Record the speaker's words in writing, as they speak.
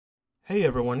Hey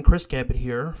everyone, Chris Gambit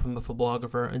here from the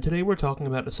Phoblographer, and today we're talking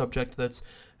about a subject that's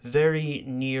very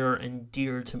near and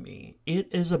dear to me. It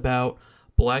is about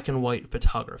black and white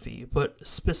photography, but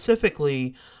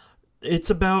specifically, it's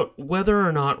about whether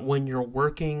or not when you're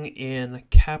working in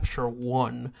Capture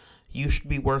One, you should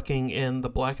be working in the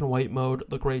black and white mode,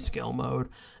 the grayscale mode,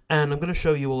 and I'm going to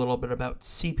show you a little bit about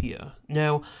Sepia.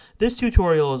 Now, this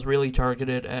tutorial is really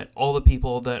targeted at all the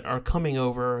people that are coming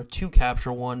over to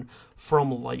Capture One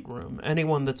from Lightroom.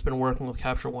 Anyone that's been working with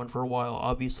Capture One for a while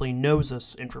obviously knows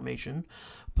this information,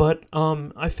 but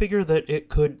I figure that it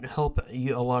could help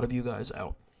a lot of you guys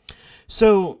out.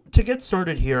 So, to get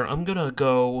started here, I'm going to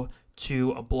go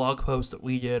to a blog post that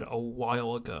we did a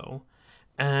while ago.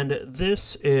 And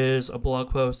this is a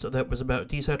blog post that was about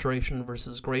desaturation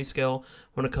versus grayscale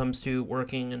when it comes to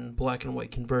working in black and white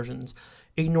conversions.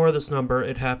 Ignore this number,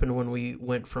 it happened when we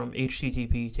went from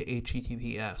HTTP to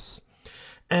HTTPS.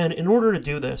 And in order to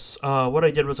do this, what I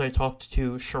did was I talked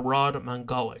to Sharad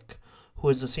Mangalik, who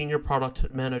is the Senior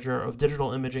Product Manager of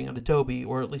Digital Imaging at Adobe,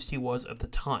 or at least he was at the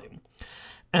time.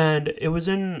 And it was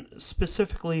in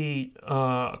specifically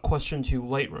a question to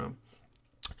Lightroom.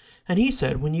 And he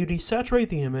said, when you desaturate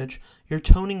the image, you're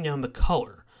toning down the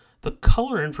color. The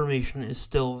color information is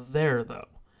still there, though.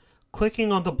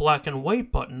 Clicking on the black and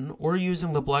white button, or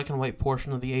using the black and white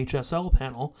portion of the HSL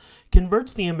panel,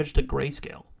 converts the image to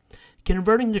grayscale.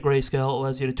 Converting to grayscale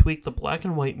allows you to tweak the black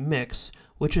and white mix,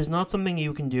 which is not something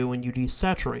you can do when you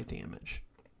desaturate the image.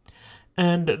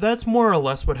 And that's more or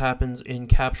less what happens in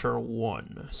Capture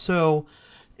One. So,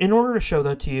 in order to show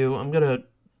that to you, I'm going to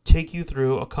take you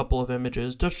through a couple of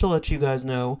images just to let you guys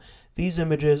know these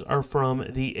images are from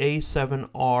the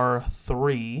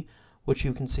A7R3, which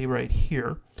you can see right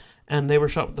here, and they were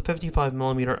shot with the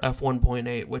 55mm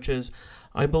f1.8, which is,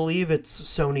 I believe it's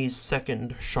Sony's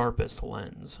second sharpest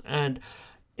lens. And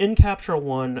in Capture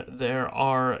One there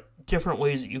are different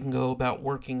ways that you can go about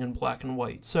working in black and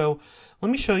white. So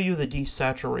let me show you the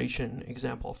desaturation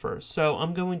example first. So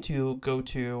I'm going to go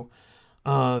to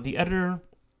the editor.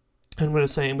 I'm going to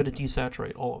say I'm going to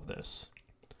desaturate all of this.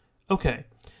 Okay,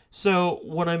 so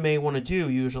what I may want to do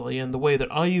usually, and the way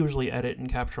that I usually edit in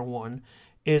Capture One,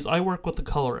 is I work with the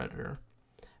color editor.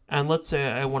 And let's say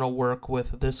I want to work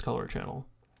with this color channel.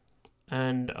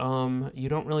 And you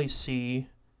don't really see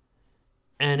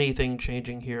anything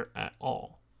changing here at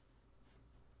all,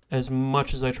 as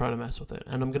much as I try to mess with it.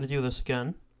 And I'm going to do this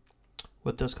again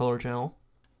with this color channel.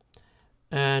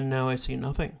 And now I see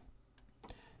nothing.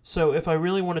 So if I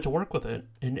really wanted to work with it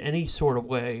in any sort of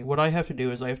way, what I have to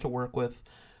do is I have to work with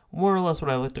more or less what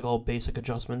I like to call basic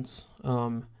adjustments.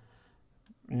 Nerf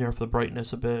the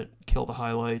brightness a bit, kill the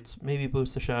highlights, maybe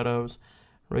boost the shadows,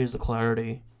 raise the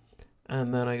clarity,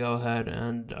 and then I go ahead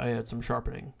and I add some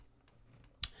sharpening.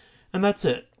 And that's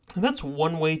it. And that's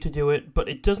one way to do it, but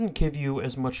it doesn't give you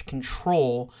as much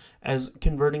control as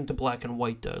converting to black and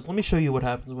white does. Let me show you what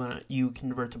happens when you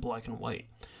convert to black and white.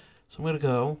 So I'm going to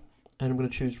go and I'm going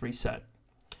to choose Reset.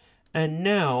 And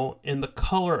now, in the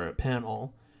Color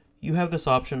panel, you have this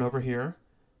option over here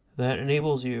that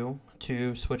enables you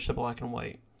to switch to black and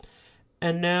white.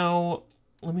 And now,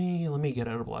 let me get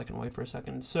out of black and white for a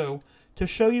second. So, to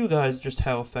show you guys just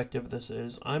how effective this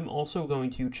is, I'm also going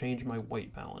to change my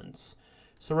white balance.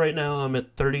 So right now, I'm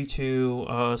at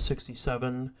 3267.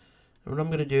 And what I'm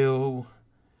going to do,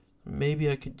 maybe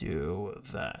I could do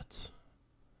that.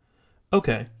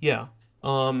 Okay, yeah.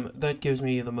 That gives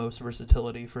me the most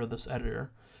versatility for this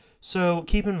editor. So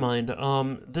keep in mind,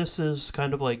 this is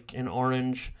kind of like an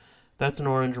orange, that's an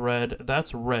orange red,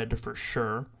 that's red for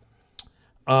sure.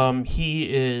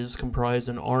 He is comprised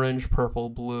in orange, purple,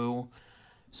 blue,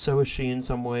 so is she in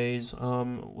some ways.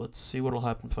 Let's see what'll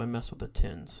happen if I mess with the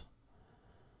tins.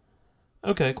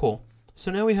 Okay, cool. So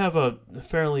now we have a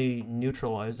fairly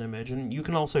neutralized image, and you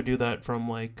can also do that from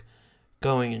like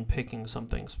going and picking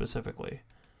something specifically.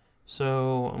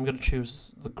 So I'm going to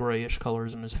choose the grayish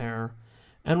colors in his hair,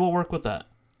 and we'll work with that.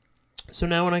 So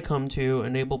now when I come to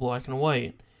enable black and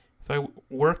white, if I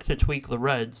work to tweak the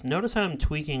reds, notice how I'm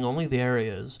tweaking only the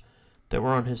areas that were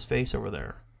on his face over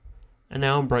there. And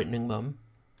now I'm brightening them.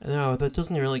 And now that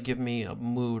doesn't really give me a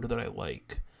mood that I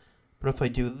like. But if I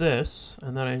do this,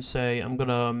 and then I say I'm going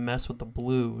to mess with the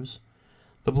blues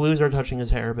are touching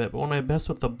his hair a bit, but when I mess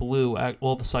with the blue,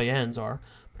 well, the cyans are.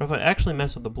 But if I actually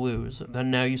mess with the blues, then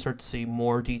now you start to see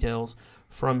more details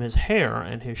from his hair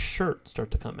and his shirt start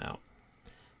to come out.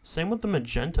 Same with the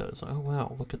magentas. Oh,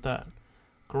 wow, look at that.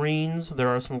 Greens, there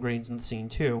are some greens in the scene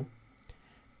too.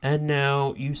 And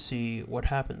now you see what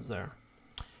happens there.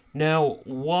 Now,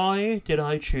 why did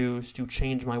I choose to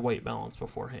change my white balance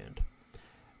beforehand?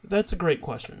 That's a great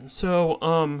question. So,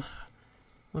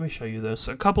 let me show you this.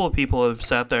 A couple of people have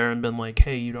sat there and been like,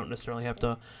 hey, you don't necessarily have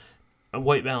to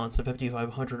white balance to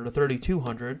 5500 or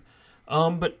 3200,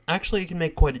 but actually it can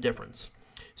make quite a difference.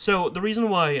 So the reason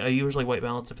why I usually white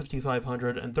balance to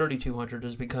 5500 and 3200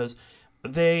 is because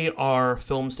they are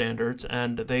film standards,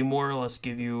 and they more or less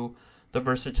give you the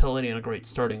versatility and a great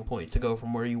starting point to go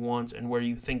from where you want and where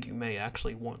you think you may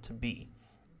actually want to be.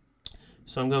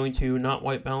 So I'm going to not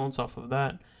white balance off of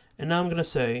that, and now I'm going to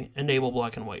say enable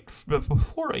black and white. But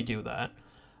before I do that,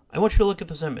 I want you to look at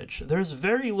this image. There's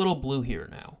very little blue here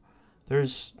now.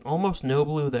 There's almost no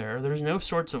blue there. There's no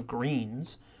sorts of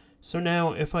greens. So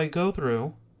now if I go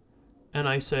through and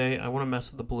I say I want to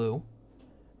mess with the blue,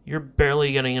 you're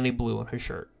barely getting any blue on his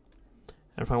shirt.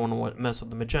 And if I want to mess with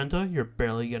the magenta, you're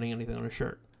barely getting anything on his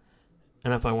shirt.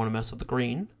 And if I want to mess with the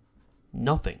green,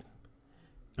 nothing.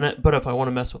 But if I want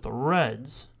to mess with the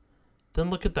reds, then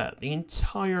look at that. The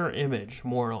entire image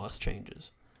more or less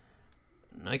changes.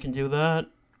 And I can do that,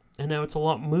 and now it's a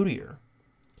lot moodier.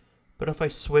 But if I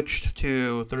switched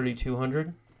to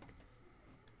 3200,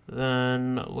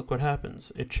 then look what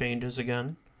happens. It changes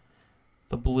again.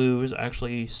 The blues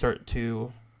actually start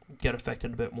to get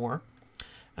affected a bit more.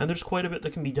 And there's quite a bit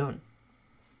that can be done.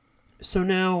 So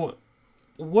now,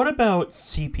 what about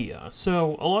sepia?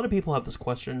 So a lot of people have this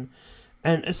question,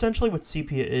 and essentially what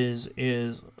sepia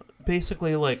is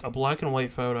basically like a black and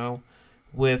white photo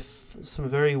with some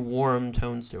very warm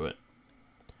tones to it.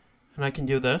 And I can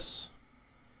do this,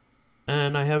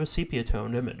 and I have a sepia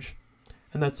toned image.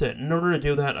 And that's it. In order to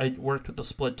do that, I worked with the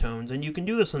split tones, and you can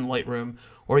do this in Lightroom,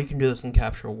 or you can do this in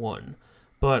Capture One.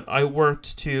 But I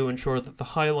worked to ensure that the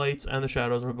highlights and the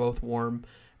shadows were both warm,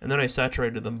 and then I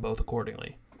saturated them both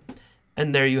accordingly.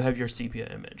 And there you have your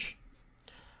sepia image.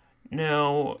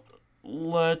 Now,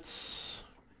 let's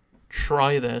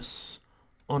try this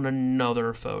on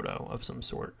another photo of some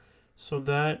sort. So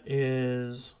that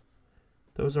is,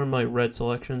 those are my red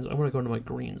selections. I'm going to go to my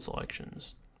green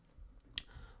selections.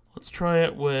 Let's try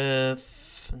it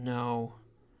with, no.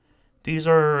 These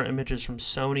are images from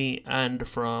Sony and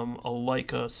from a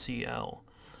Leica CL.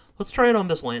 Let's try it on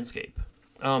this landscape,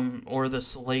 or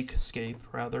this lakescape,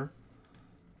 rather.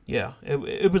 Yeah,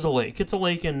 it was a lake. It's a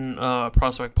lake in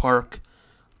Prospect Park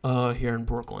here in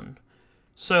Brooklyn.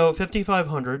 So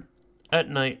 5500, at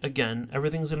night, again,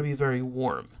 everything's going to be very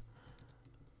warm.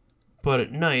 But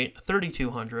at night,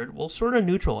 3200 will sort of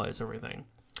neutralize everything.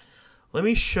 Let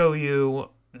me show you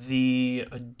the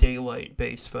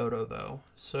daylight-based photo, though.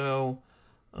 So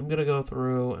I'm going to go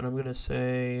through and I'm going to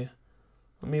say,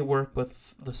 let me work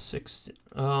with the 60.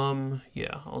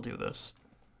 Yeah, I'll do this.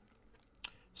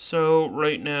 So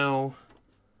right now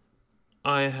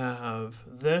I have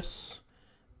this,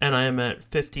 and I am at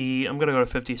 50. I'm going to go to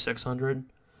 5600.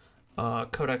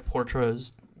 Kodak Portra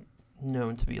is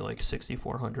known to be like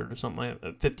 6400 or something like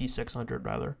that, 5600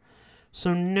 rather.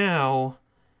 So now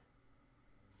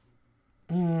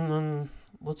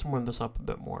let's warm this up a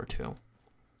bit more too.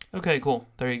 Okay, cool.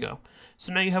 There you go.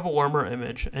 So now you have a warmer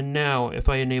image, and now if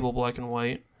I enable black and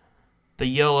white, the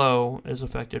yellow is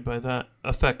affected by that,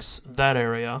 affects that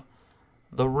area.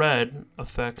 The red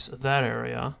affects that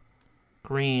area.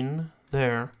 Green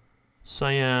there,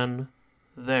 cyan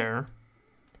there,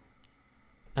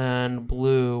 and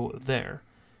blue there.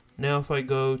 Now if I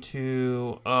go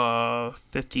to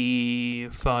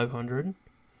 5500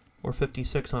 or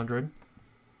 5600,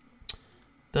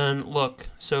 then look,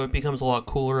 so it becomes a lot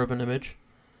cooler of an image.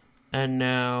 And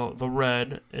now the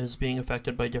red is being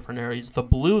affected by different areas. The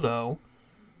blue, though,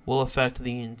 will affect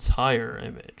the entire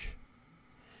image.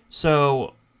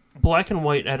 So black and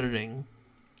white editing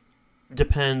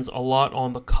depends a lot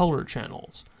on the color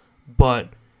channels, but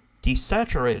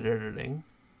desaturated editing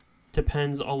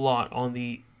depends a lot on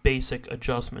the basic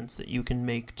adjustments that you can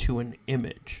make to an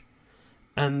image.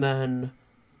 And then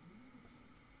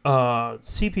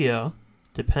sepia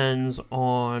depends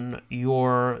on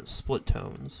your split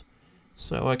tones.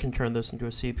 So I can turn this into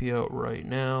a sepia right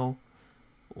now,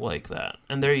 like that.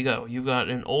 And there you go. You've got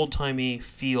an old-timey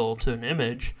feel to an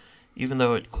image, even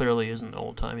though it clearly isn't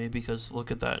old-timey, because look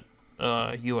at that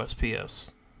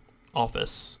USPS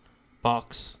office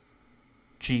box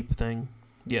Jeep thing.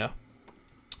 Yeah.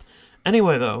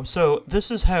 Anyway, though, so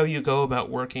this is how you go about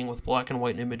working with black and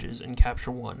white images in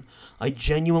Capture One. I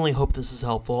genuinely hope this is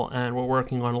helpful, and we're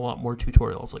working on a lot more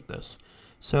tutorials like this.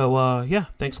 So, yeah,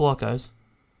 thanks a lot, guys.